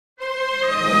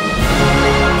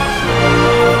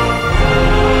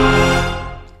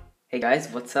guys,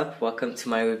 what's up? Welcome to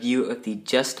my review of the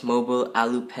Just Mobile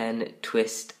AluPen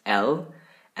Twist L.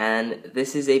 And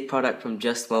this is a product from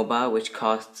Just Mobile which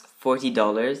costs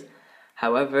 $40.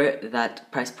 However,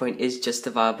 that price point is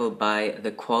justifiable by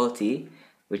the quality,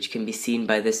 which can be seen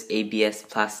by this ABS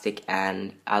plastic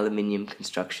and aluminium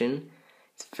construction.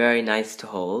 It's very nice to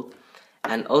hold.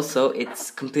 And also,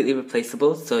 it's completely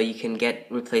replaceable, so you can get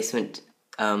replacement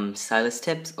stylus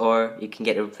tips or you can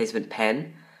get a replacement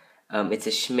pen. It's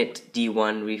a Schmidt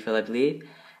D1 refill, I believe.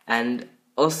 And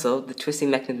also, the twisting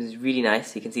mechanism is really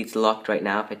nice. You can see it's locked right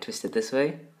now. If I twist it this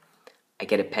way, I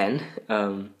get a pen.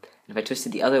 If I twist it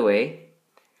the other way,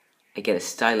 I get a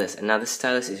stylus. And now the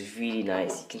stylus is really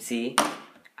nice. You can see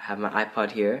I have my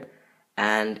iPod here,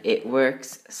 and it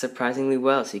works surprisingly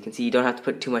well. So you can see you don't have to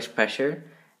put too much pressure,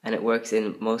 and it works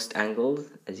in most angles,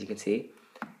 as you can see.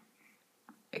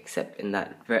 Except in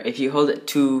that, if you hold it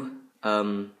too,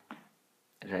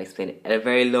 how do I explain it? At a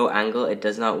very low angle, it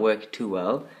does not work too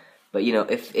well. But you know,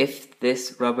 if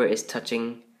this rubber is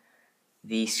touching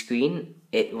the screen,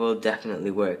 it will definitely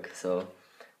work. So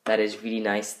that is really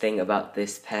nice thing about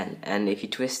this pen. And if you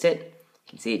twist it, you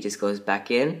can see it just goes back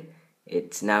in.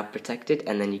 It's now protected,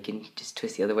 and then you can just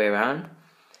twist the other way around,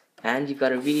 and you've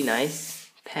got a really nice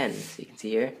pen. So you can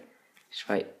see here, just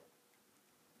write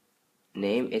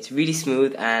name. It's really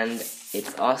smooth and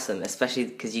it's awesome, especially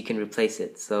because you can replace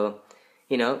it. So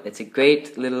you know, it's a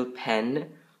great little pen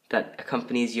that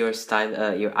accompanies your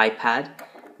your iPad,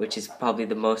 which is probably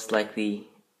the most likely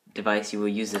device you will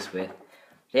use this with.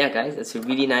 But yeah, guys, it's a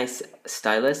really nice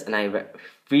stylus, and I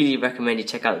really recommend you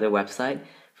check out their website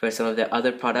for some of their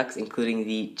other products, including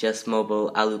the Just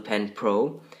Mobile AluPen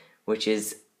Pro, which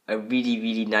is a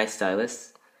really nice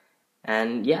stylus.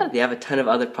 And yeah, they have a ton of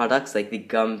other products like the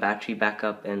gum battery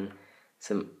backup and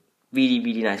some really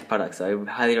nice products. So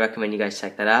I highly recommend you guys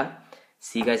check that out.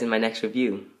 See you guys in my next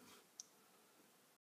review.